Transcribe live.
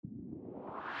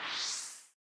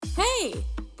Hey,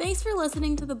 thanks for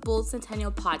listening to the Bold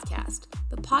Centennial Podcast,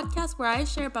 the podcast where I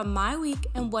share about my week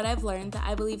and what I've learned that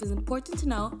I believe is important to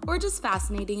know or just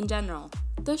fascinating in general.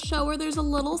 The show where there's a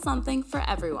little something for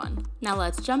everyone. Now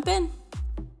let's jump in.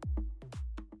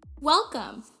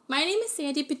 Welcome. My name is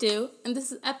Sandy Padu, and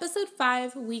this is episode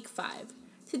 5, week 5.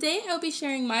 Today I'll be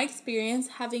sharing my experience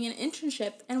having an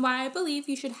internship and why I believe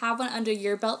you should have one under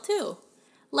your belt too.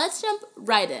 Let's jump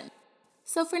right in.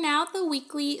 So for now, the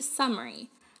weekly summary.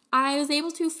 I was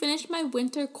able to finish my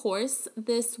winter course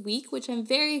this week, which I'm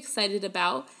very excited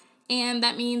about. And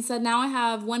that means that now I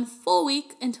have one full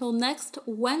week until next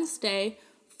Wednesday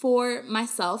for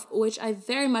myself, which I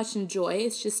very much enjoy.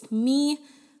 It's just me,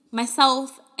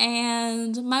 myself,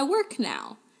 and my work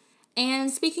now.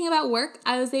 And speaking about work,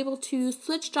 I was able to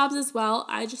switch jobs as well.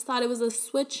 I just thought it was a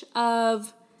switch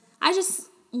of, I just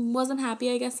wasn't happy,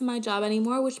 I guess, in my job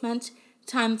anymore, which meant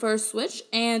time for a switch,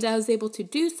 and I was able to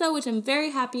do so, which I'm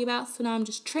very happy about. So now I'm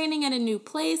just training at a new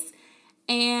place,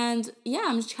 and yeah,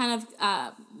 I'm just kind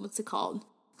of,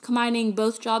 combining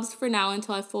both jobs for now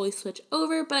until I fully switch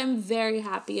over, but I'm very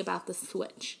happy about the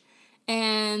switch.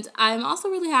 And I'm also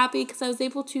really happy because I was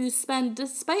able to spend,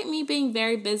 despite me being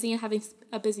very busy and having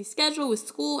a busy schedule with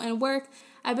school and work,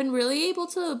 I've been really able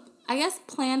to,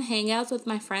 plan hangouts with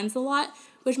my friends a lot,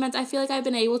 which meant I feel like I've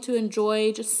been able to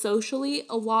enjoy just socially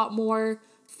a lot more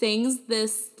things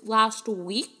this last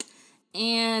week,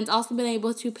 and also been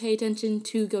able to pay attention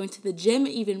to going to the gym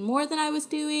even more than I was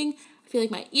doing. I feel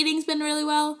like my eating's been really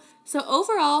well. So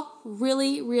overall,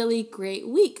 really, really great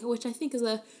week, which I think is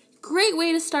a great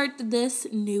way to start this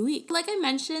new week. Like I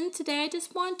mentioned, today I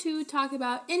just want to talk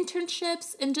about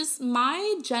internships and just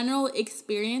my general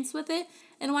experience with it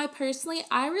and why personally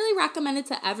I really recommend it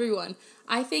to everyone.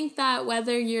 I think that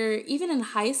whether you're even in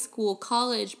high school,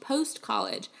 college,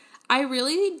 post-college, I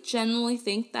really genuinely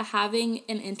think that having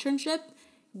an internship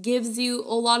gives you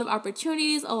a lot of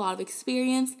opportunities, a lot of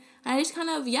experience. And I just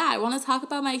I want to talk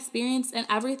about my experience and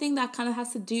everything that kind of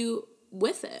has to do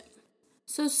with it.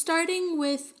 So starting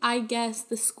with,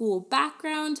 the school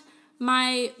background,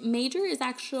 my major is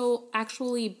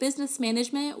actually business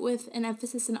management with an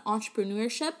emphasis in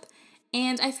entrepreneurship.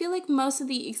 And I feel like most of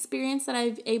the experience that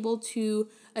I've able to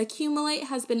accumulate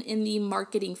has been in the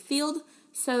marketing field.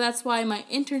 So that's why my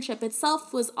internship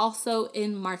itself was also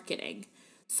in marketing.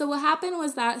 So what happened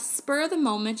was that spur of the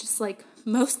moment, just like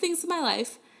most things in my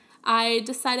life, I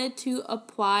decided to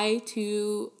apply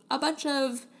to a bunch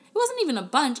of, it wasn't even a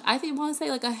bunch, I want to say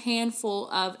like a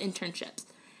handful of internships.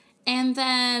 And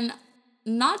then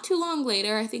not too long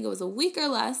later, I think it was a week or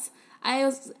less, I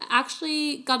was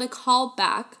actually got a call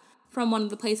back from one of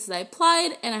the places I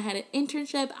applied, and I had an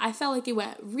internship. I felt like it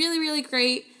went really, really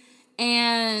great,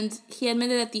 and he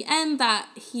admitted at the end that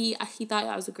he thought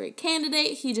I was a great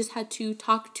candidate. He just had to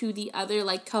talk to the other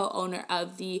co-owner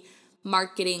of the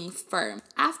marketing firm.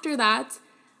 After that,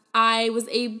 I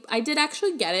did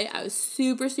actually get it. I was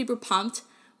super, super pumped,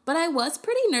 but I was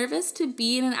pretty nervous to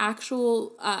be in an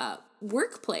actual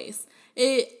workplace.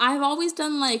 I've always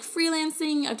done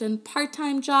freelancing. I've done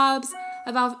part-time jobs.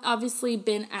 I've obviously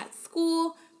been at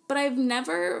school, but I've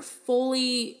never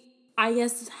fully,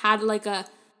 had a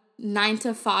 9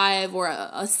 to 5 or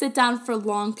a sit down for a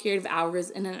long period of hours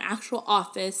in an actual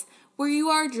office where you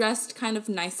are dressed kind of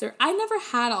nicer. I never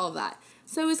had all of that.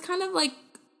 So it was kind of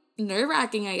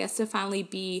nerve-wracking, to finally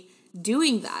be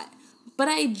doing that. But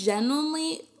I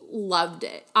genuinely loved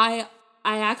it. I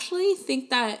actually think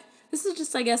that this is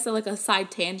just, a side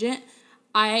tangent.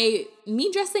 Me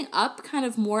dressing up kind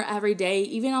of more every day,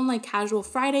 even on casual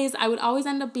Fridays, I would always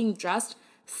end up being dressed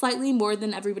slightly more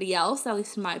than everybody else, at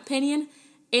least in my opinion.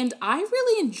 And I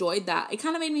really enjoyed that. It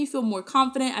kind of made me feel more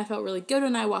confident. I felt really good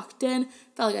when I walked in.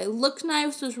 Felt like I looked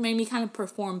nice, which made me kind of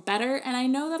perform better. And I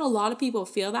know that a lot of people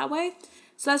feel that way.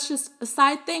 So that's just a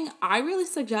side thing. I really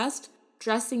suggest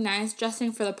dressing nice,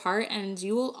 dressing for the part, and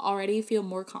you will already feel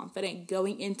more confident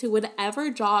going into whatever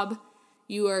job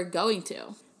you are going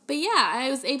to. But yeah, I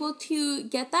was able to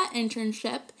get that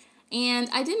internship, and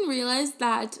I didn't realize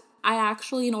that I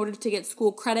actually, in order to get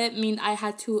school credit, I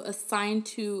had to assign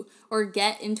to or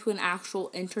get into an actual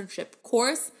internship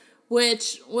course,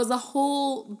 which was a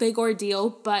whole big ordeal.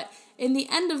 But in the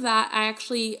end of that, I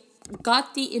actually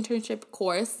got the internship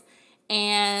course,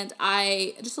 and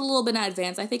I, just a little bit in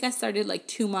advance, I think I started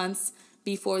 2 months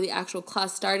before the actual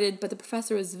class started, but the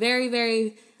professor was very,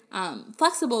 very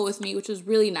flexible with me, which was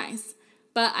really nice.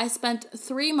 But I spent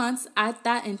 3 months at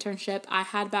that internship. I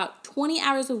had about 20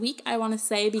 hours a week, I want to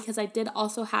say, because I did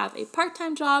also have a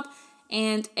part-time job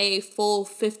and a full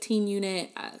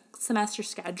 15-unit semester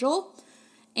schedule.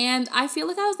 And I feel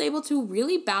like I was able to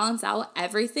really balance out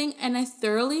everything, and I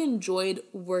thoroughly enjoyed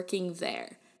working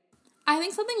there. I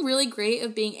think something really great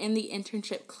of being in the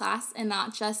internship class and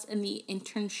not just in the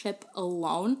internship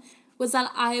alone was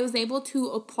that I was able to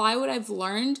apply what I've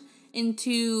learned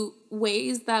into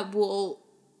ways that will,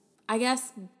 I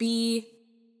guess,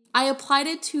 I applied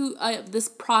it to this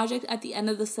project at the end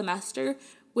of the semester,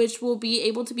 which will be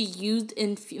able to be used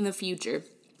in the future.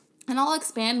 And I'll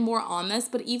expand more on this,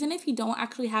 but even if you don't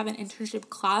actually have an internship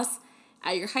class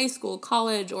at your high school,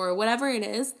 college, or whatever it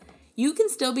is, you can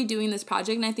still be doing this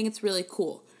project, and I think it's really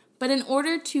cool. But in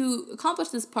order to accomplish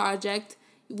this project,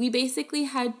 we basically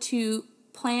had to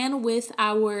plan with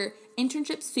our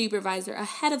internship supervisor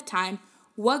ahead of time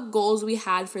what goals we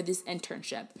had for this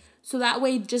internship. So that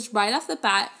way, just right off the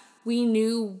bat, we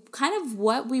knew kind of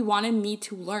what we wanted me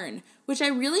to learn, which I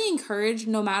really encourage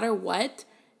no matter what,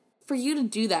 for you to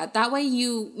do that. That way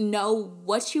you know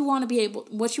what you want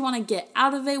to get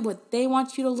out of it, what they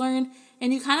want you to learn,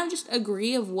 and you kind of just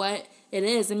agree of what it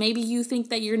is. And maybe you think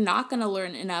that you're not going to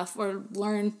learn enough or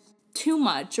learn too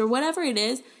much or whatever it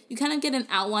is. You kind of get an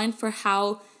outline for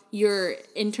how your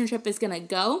internship is going to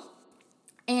go.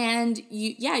 And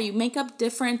you make up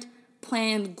different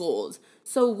planned goals.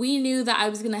 So we knew that I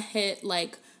was going to hit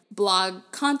like blog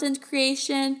content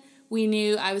creation. We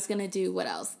knew I was going to do what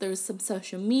else? There was some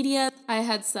social media. I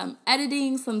had some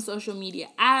editing, some social media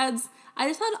ads. I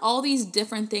just had all these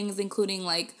different things, including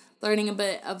like learning a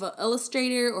bit of an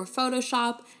Illustrator or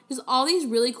Photoshop. Just all these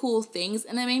really cool things.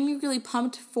 And it made me really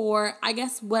pumped for, I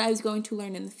guess, what I was going to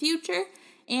learn in the future.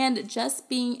 And just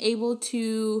being able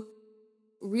to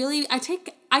really, I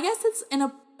guess it's in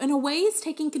a way, it's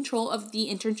taking control of the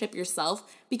internship yourself,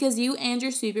 because you and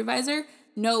your supervisor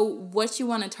know what you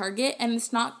want to target, and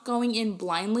it's not going in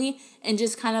blindly and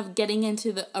just kind of getting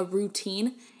into a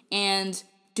routine and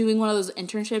doing one of those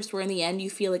internships where in the end you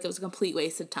feel like it was a complete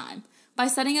waste of time. By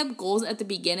setting up goals at the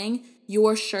beginning,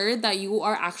 you're sure that you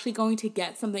are actually going to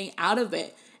get something out of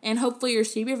it, and hopefully your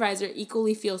supervisor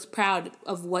equally feels proud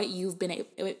of what you've been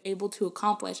able to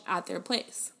accomplish at their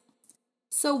place.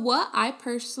 So what I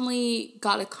personally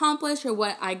got accomplished, or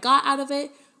what I got out of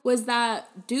it, was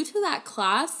that due to that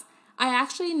class, I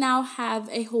actually now have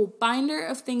a whole binder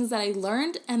of things that I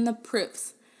learned and the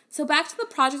proofs. So back to the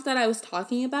project that I was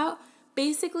talking about,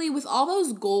 basically with all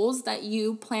those goals that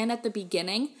you planned at the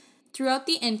beginning, throughout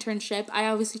the internship, I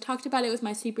obviously talked about it with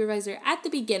my supervisor at the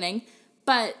beginning,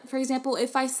 but for example,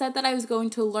 if I said that I was going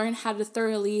to learn how to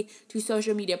thoroughly do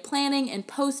social media planning and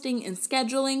posting and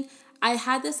scheduling, I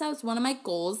had this as one of my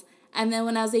goals, and then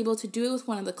when I was able to do it with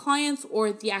one of the clients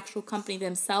or the actual company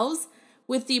themselves,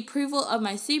 with the approval of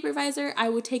my supervisor, I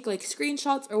would take like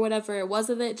screenshots or whatever it was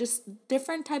of it, just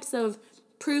different types of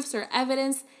proofs or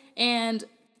evidence, and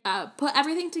put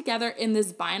everything together in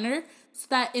this binder so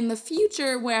that in the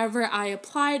future, wherever I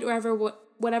applied,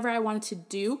 whatever I wanted to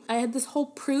do, I had this whole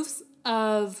proofs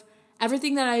of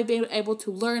everything that I've been able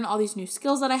to learn, all these new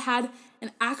skills that I had,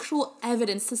 and actual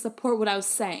evidence to support what I was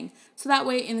saying. So that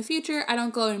way in the future, I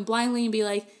don't go in blindly and be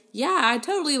like, yeah, I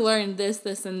totally learned this,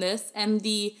 and this, and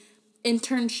the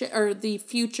internship or the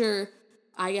future,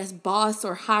 I guess, boss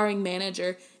or hiring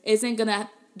manager isn't going to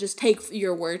just take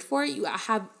your word for it. You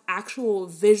have actual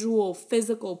visual,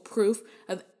 physical proof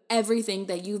of everything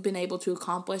that you've been able to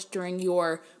accomplish during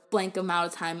your blank amount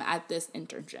of time at this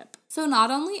internship. So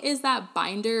not only is that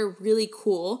binder really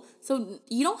cool, so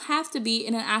you don't have to be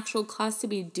in an actual class to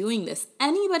be doing this.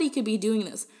 Anybody could be doing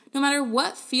this. No matter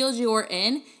what field you're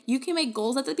in, you can make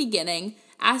goals at the beginning,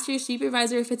 ask your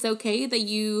supervisor if it's okay that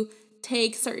you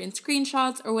take certain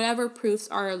screenshots or whatever proofs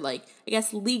are like, I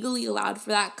guess, legally allowed for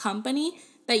that company,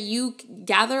 that you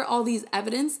gather all these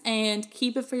evidence and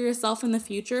keep it for yourself in the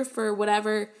future for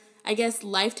whatever, I guess,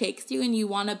 life takes you, and you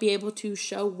want to be able to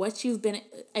show what you've been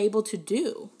able to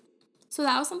do. So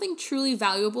that was something truly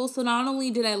valuable. So not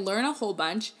only did I learn a whole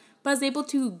bunch, but I was able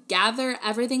to gather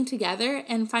everything together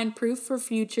and find proof for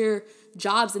future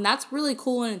jobs, and that's really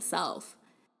cool in itself.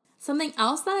 Something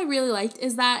else that I really liked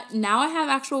is that now I have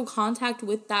actual contact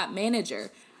with that manager.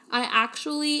 I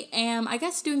actually am, I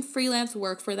guess, doing freelance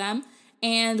work for them,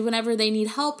 and whenever they need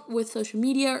help with social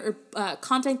media or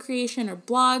content creation or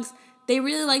blogs, they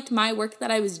really liked my work that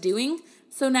I was doing.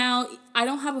 So now I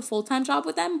don't have a full-time job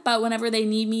with them, but whenever they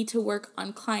need me to work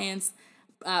on clients'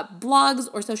 blogs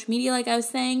or social media, like I was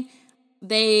saying,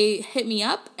 they hit me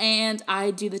up and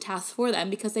I do the tasks for them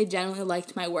because they genuinely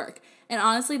liked my work. And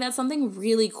honestly, that's something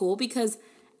really cool because,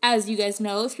 as you guys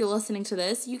know, if you're listening to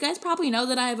this, you guys probably know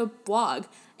that I have a blog,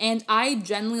 and I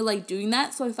genuinely like doing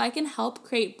that. So if I can help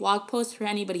create blog posts for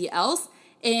anybody else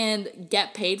and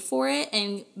get paid for it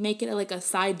and make it like a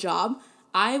side job,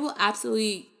 I will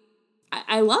absolutely,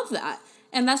 I love that.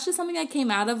 And that's just something that came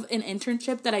out of an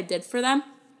internship that I did for them,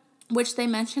 which they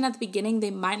mentioned at the beginning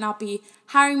they might not be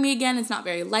hiring me again. It's not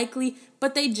very likely,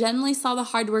 but they generally saw the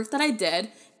hard work that I did,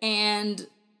 and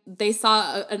they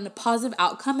saw a positive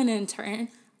outcome, and in turn,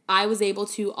 I was able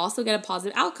to also get a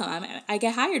positive outcome. I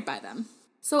get hired by them.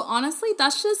 So honestly,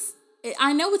 that's just,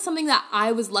 I know it's something that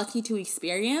I was lucky to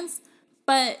experience,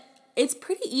 but it's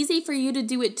pretty easy for you to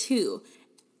do it too.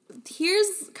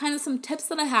 Here's kind of some tips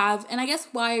that I have, and I guess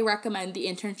why I recommend the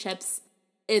internships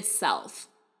itself.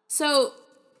 So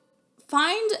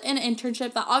find an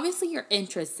internship that obviously you're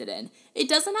interested in. It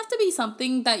doesn't have to be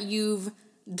something that it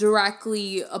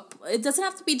doesn't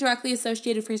have to be directly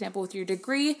associated, for example, with your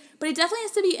degree, but it definitely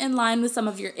has to be in line with some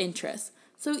of your interests.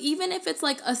 So even if it's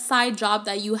like a side job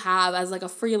that you have as like a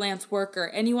freelance worker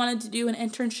and you wanted to do an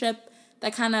internship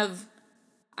that kind of,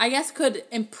 I guess, could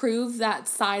improve that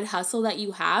side hustle that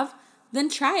you have, then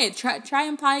try it. Try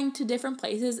applying to different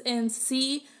places and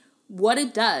see what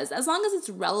it does. As long as it's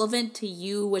relevant to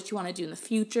you, what you want to do in the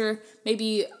future,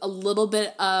 maybe a little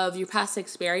bit of your past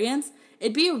experience,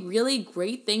 it'd be a really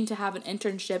great thing to have an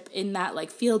internship in that like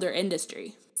field or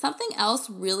industry. Something else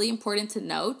really important to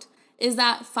note is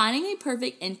that finding a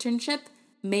perfect internship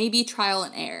may be trial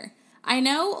and error. I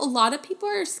know a lot of people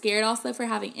are scared also for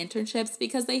having internships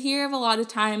because they hear of a lot of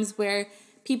times where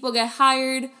people get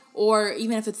hired, or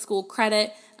even if it's school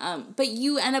credit, but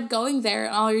you end up going there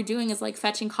and all you're doing is like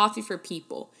fetching coffee for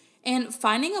people. And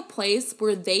finding a place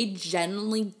where they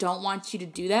genuinely don't want you to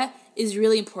do that is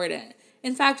really important.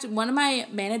 In fact, one of my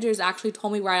managers actually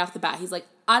told me right off the bat, he's like,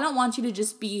 I don't want you to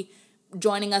just be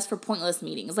joining us for pointless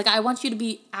meetings. Like, I want you to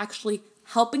be actually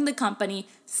helping the company,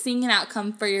 seeing an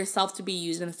outcome for yourself to be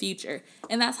used in the future.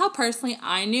 And that's how personally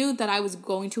I knew that I was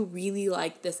going to really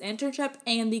like this internship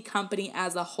and the company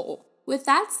as a whole. With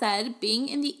that said, being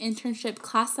in the internship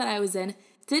class that I was in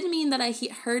did mean that I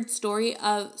heard stories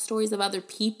of other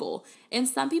people. And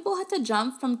some people had to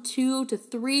jump from 2 to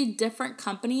 3 different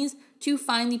companies to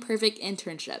find the perfect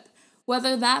internship.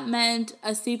 Whether that meant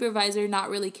a supervisor not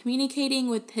really communicating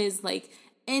with his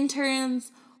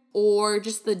interns, or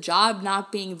just the job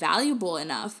not being valuable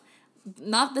enough.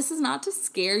 This is not to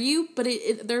scare you, but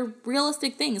they're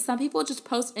realistic things. Some people just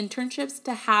post internships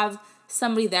to have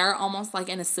somebody there almost like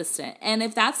an assistant. And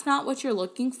if that's not what you're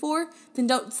looking for, then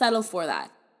don't settle for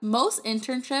that. Most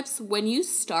internships, when you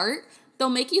start, they'll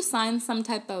make you sign some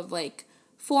type of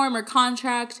form or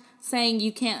contract saying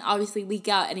you can't obviously leak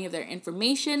out any of their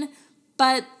information,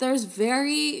 but there's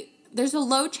a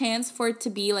low chance for it to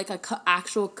be like a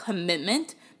actual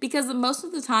commitment, because most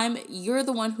of the time you're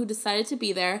the one who decided to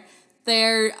be there.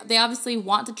 They obviously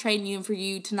want to train you and for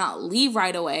you to not leave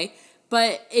right away.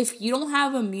 But if you don't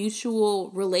have a mutual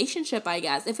relationship, I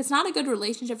guess, if it's not a good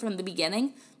relationship from the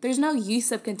beginning, there's no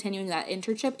use of continuing that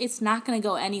internship. It's not going to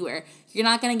go anywhere. You're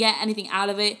not going to get anything out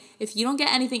of it. If you don't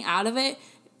get anything out of it,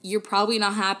 you're probably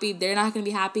not happy. They're not going to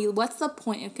be happy. What's the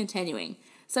point of continuing?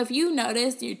 So if you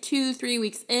notice you're 2-3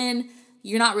 weeks in,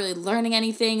 you're not really learning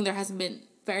anything, there hasn't been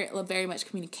very much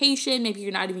communication, maybe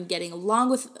you're not even getting along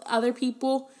with other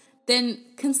people, then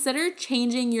consider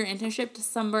changing your internship to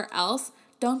somewhere else.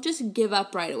 Don't just give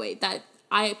up right away.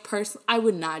 I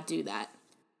would not do that.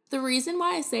 The reason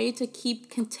why I say to keep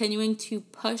continuing to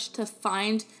push to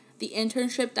find the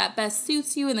internship that best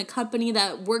suits you and the company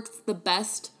that works the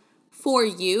best for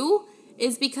you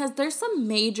is because there's some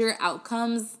major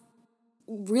outcomes,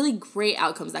 really great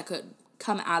outcomes that could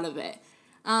come out of it.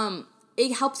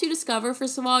 It helps you discover,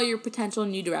 first of all, your potential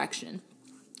new direction.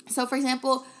 So, for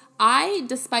example,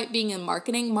 despite being in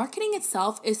marketing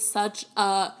itself is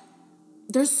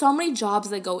there's so many jobs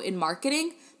that go in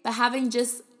marketing, but having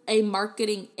just a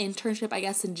marketing internship, I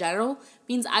guess, in general,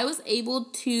 means I was able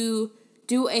to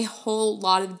do a whole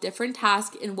lot of different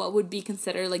tasks in what would be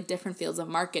considered different fields of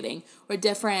marketing or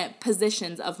different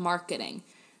positions of marketing.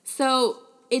 So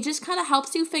it just kind of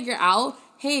helps you figure out,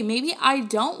 hey, maybe I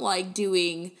don't like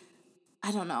doing,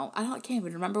 I can't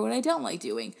even remember what I don't like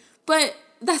doing, but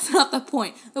that's not the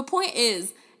point. The point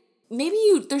is, maybe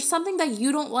there's something that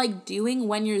you don't like doing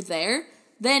when you're there,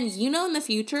 then in the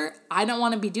future, I don't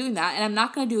want to be doing that, and I'm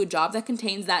not going to do a job that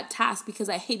contains that task because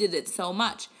I hated it so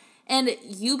much. And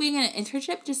you being in an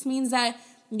internship just means that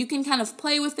you can kind of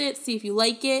play with it, see if you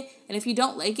like it, and if you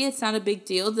don't like it, it's not a big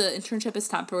deal. The internship is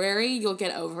temporary, you'll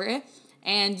get over it,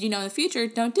 and in the future,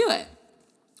 don't do it.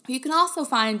 You can also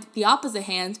find the opposite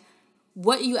hand,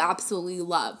 what you absolutely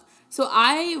love. So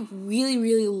I really,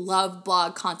 really love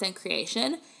blog content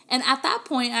creation. And at that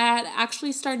point, I had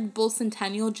actually started Bull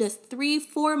Centennial just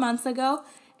 3-4 months ago.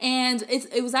 And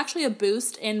it was actually a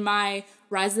boost in my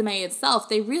resume itself.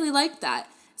 They really liked that.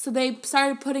 So they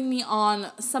started putting me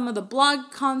on some of the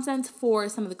blog content for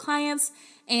some of the clients,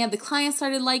 and the clients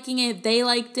started liking it. They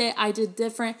liked it. I did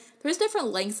different. There's different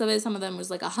lengths of it. Some of them was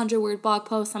like 100-word blog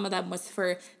post. Some of them was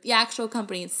for the actual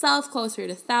company itself, closer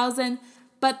to 1,000.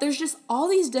 But there's just all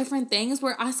these different things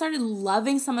where I started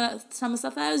loving some of the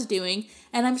stuff that I was doing,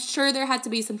 and I'm sure there had to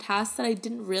be some tasks that I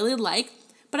didn't really like,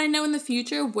 but I know in the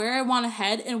future where I want to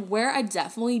head and where I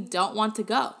definitely don't want to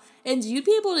go. And you'd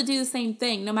be able to do the same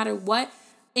thing no matter what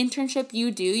internship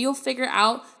you do. You'll figure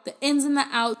out the ins and the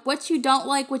outs, what you don't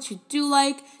like, what you do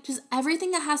like, just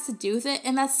everything that has to do with it.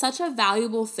 And that's such a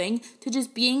valuable thing, to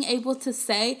just being able to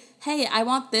say, hey, I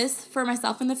want this for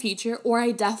myself in the future, or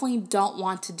I definitely don't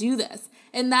want to do this.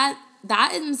 And that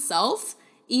in itself,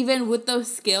 even with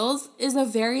those skills, is a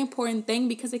very important thing,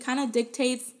 because it kind of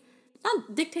dictates,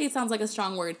 not dictate sounds like a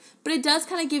strong word, but it does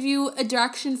kind of give you a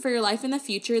direction for your life in the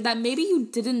future that maybe you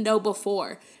didn't know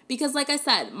before. Because like I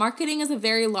said, marketing is a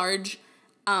very large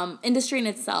industry in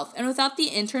itself. And without the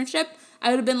internship, I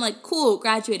would have been like, cool,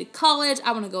 graduated college,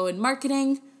 I want to go in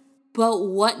marketing. But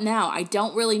what now? I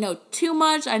don't really know too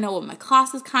much. I know what my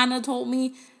classes kind of told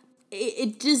me.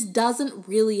 It just doesn't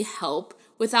really help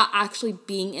without actually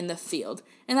being in the field.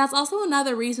 And that's also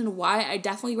another reason why I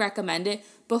definitely recommend it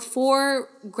before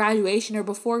graduation or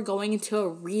before going into a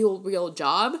real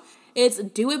job. It's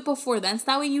do it before then, so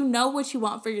that way you know what you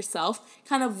want for yourself,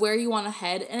 kind of where you want to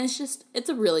head, and it's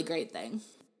a really great thing.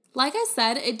 Like I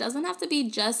said, it doesn't have to be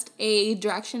just a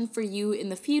direction for you in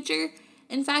the future.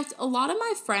 In fact, a lot of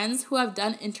my friends who have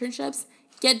done internships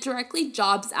get directly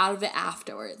jobs out of it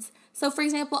afterwards. So for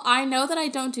example, I know that I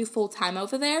don't do full-time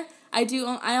over there. I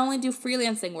only do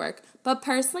freelancing work, but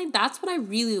personally, that's what I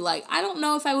really like. I don't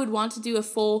know if I would want to do a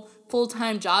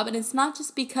full-time job, and it's not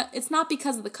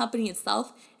because of the company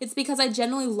itself. It's because I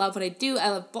genuinely love what I do. I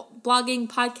love blogging,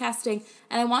 podcasting,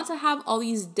 and I want to have all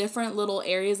these different little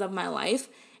areas of my life.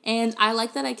 And I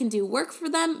like that I can do work for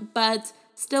them, but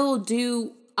still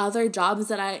do other jobs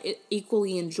that I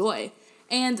equally enjoy.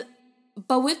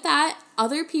 But with that,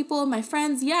 other people, my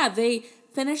friends, they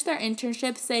finish their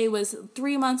internship, say it was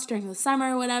 3 months during the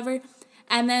summer or whatever,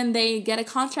 and then they get a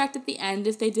contract at the end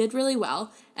if they did really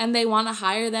well, and they want to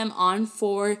hire them on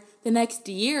for the next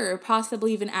year or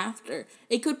possibly even after.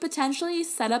 It could potentially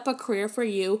set up a career for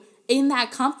you in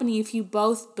that company if you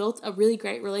both built a really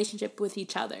great relationship with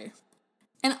each other.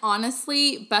 And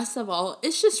honestly, best of all,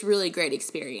 it's just really great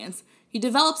experience. You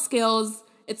develop skills.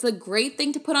 It's a great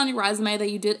thing to put on your resume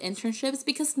that you did internships,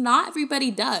 because not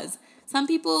everybody does. Some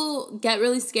people get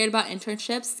really scared about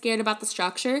internships, scared about the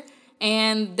structure,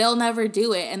 and they'll never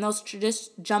do it. And they'll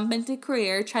just jump into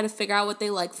career, try to figure out what they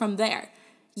like from there.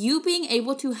 You being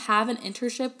able to have an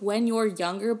internship when you're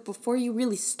younger, before you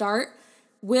really start,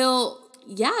 it'll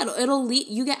lead,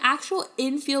 you get actual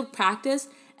in-field practice,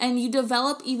 and you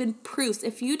develop even proofs.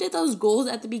 If you did those goals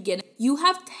at the beginning, you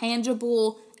have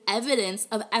tangible evidence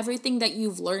of everything that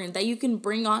you've learned that you can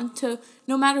bring on to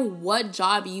no matter what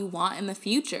job you want in the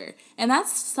future. And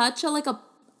that's such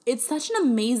it's such an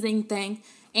amazing thing.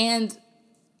 And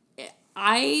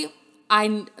I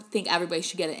think everybody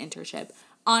should get an internship.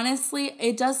 Honestly,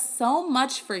 it does so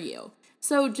much for you.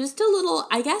 So just a little,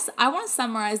 I guess I want to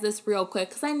summarize this real quick,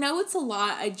 because I know it's a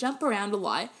lot. I jump around a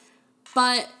lot.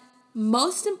 But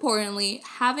most importantly,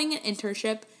 having an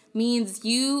internship means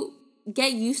you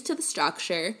get used to the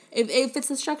structure. If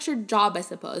it's a structured job, I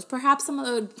suppose. Perhaps some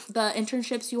of the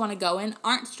internships you want to go in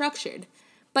aren't structured.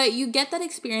 But you get that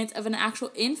experience of an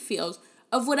actual in-field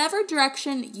of whatever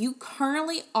direction you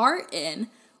currently are in.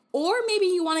 Or maybe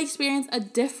you want to experience a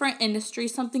different industry,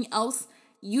 something else.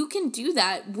 You can do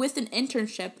that with an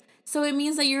internship. So it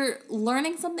means that you're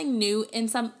learning something new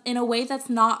in a way that's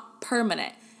not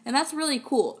permanent. And that's really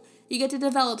cool. You get to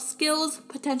develop skills,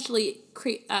 potentially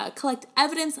collect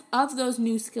evidence of those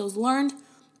new skills learned,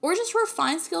 or just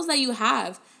refine skills that you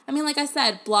have. I mean, like I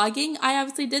said, blogging, I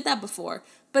obviously did that before.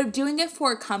 But doing it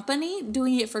for a company,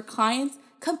 doing it for clients,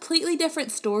 completely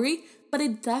different story, but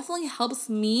it definitely helps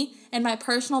me and my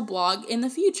personal blog in the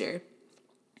future.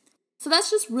 So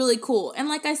that's just really cool. And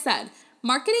like I said,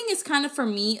 marketing is kind of for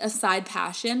me a side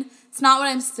passion. It's not what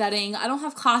I'm studying. I don't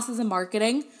have classes in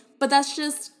marketing, but that's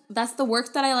the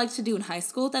work that I like to do in high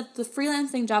school. That's the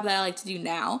freelancing job that I like to do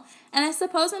now. And I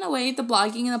suppose in a way, the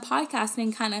blogging and the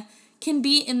podcasting kind of can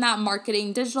be in that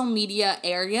marketing, digital media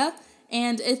area.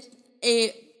 And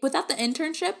without the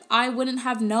internship, I wouldn't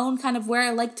have known kind of where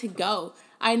I like to go.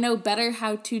 I know better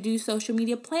how to do social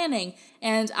media planning.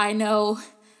 And I know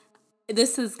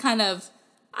this is kind of,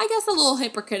 I guess, a little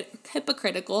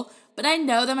hypocritical, but I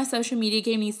know that my social media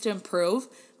game needs to improve.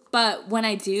 But when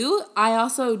I do, I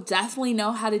also definitely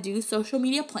know how to do social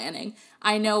media planning.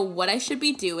 I know what I should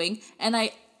be doing, and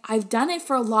I've done it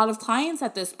for a lot of clients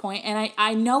at this point, and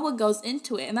I know what goes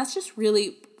into it, and that's just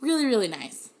really, really, really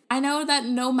nice. I know that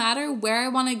no matter where I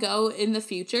want to go in the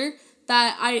future,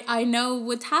 that I know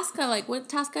what task I like, what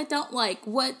task I don't like,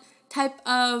 what type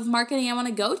of marketing I want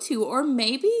to go to, or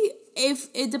maybe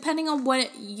depending on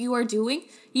what you are doing,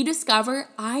 you discover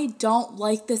I don't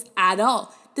like this at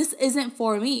all. This isn't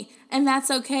for me. And that's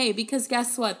okay, because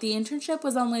guess what? The internship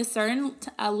was only a certain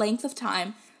length of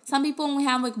time. Some people only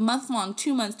have like month long,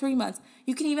 2 months, 3 months.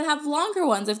 You can even have longer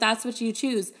ones if that's what you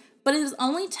choose. But it is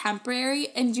only temporary,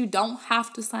 and you don't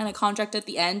have to sign a contract at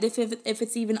the end if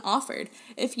it's even offered.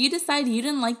 If you decide you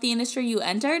didn't like the industry you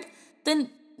entered, then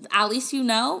at least you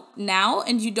know now,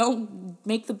 and you don't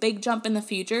make the big jump in the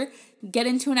future, get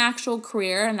into an actual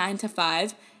career, a 9 to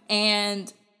 5,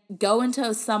 and go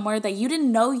into somewhere that you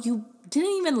didn't know you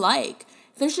didn't even like.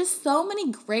 There's just so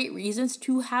many great reasons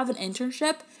to have an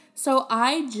internship. So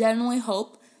I genuinely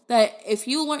hope that if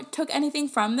you took anything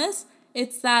from this,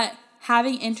 it's that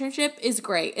having internship is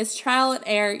great. It's trial and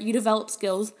error. You develop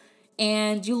skills,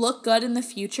 and you look good in the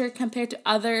future compared to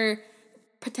other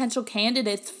potential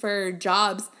candidates for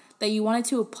jobs that you wanted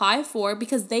to apply for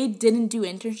because they didn't do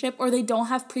internship or they don't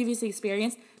have previous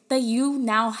experience that you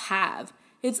now have.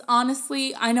 It's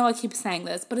honestly, I know I keep saying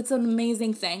this, but it's an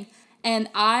amazing thing. And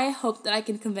I hope that I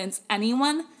can convince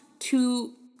anyone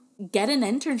to get an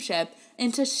internship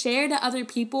and to share to other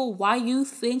people why you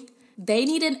think they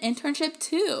need an internship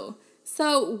too.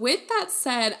 So with that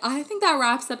said, I think that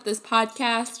wraps up this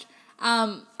podcast.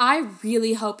 I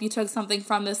really hope you took something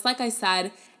from this. Like I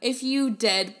said, if you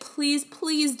did, please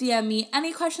DM me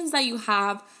any questions that you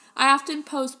have. I often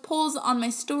post polls on my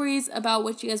stories about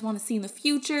what you guys want to see in the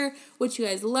future, what you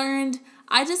guys learned.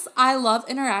 I love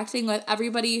interacting with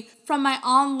everybody from my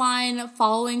online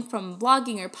following, from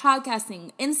blogging or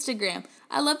podcasting, Instagram.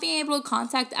 I love being able to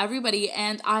contact everybody,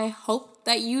 and I hope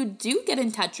that you do get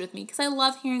in touch with me because I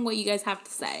love hearing what you guys have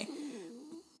to say.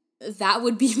 That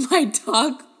would be my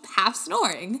dog half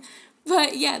snoring.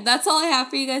 But yeah, that's all I have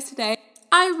for you guys today.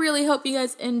 I really hope you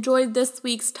guys enjoyed this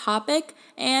week's topic,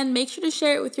 and make sure to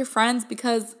share it with your friends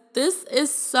because this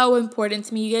is so important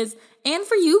to me, you guys, and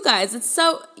for you guys. It's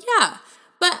so, yeah.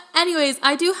 But anyways,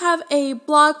 I do have a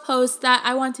blog post that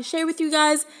I want to share with you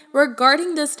guys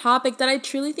regarding this topic that I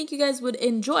truly think you guys would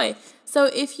enjoy. So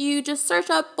if you just search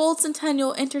up Bold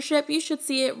Centennial Internship, you should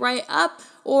see it right up,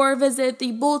 or visit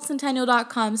the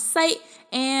boldcentennial.com site.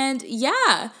 And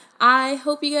yeah, I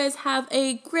hope you guys have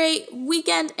a great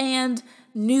weekend and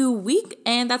new week.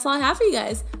 And that's all I have for you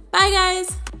guys. Bye,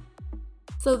 guys.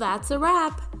 So that's a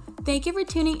wrap. Thank you for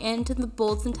tuning in to the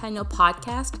Bold Centennial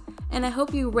podcast, and I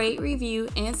hope you rate, review,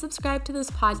 and subscribe to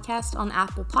this podcast on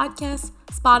Apple Podcasts,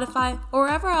 Spotify, or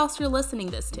wherever else you're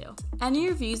listening this to. Any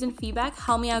reviews and feedback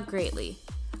help me out greatly.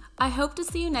 I hope to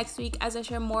see you next week as I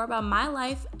share more about my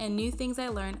life and new things I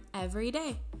learn every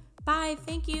day. Bye,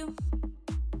 thank you.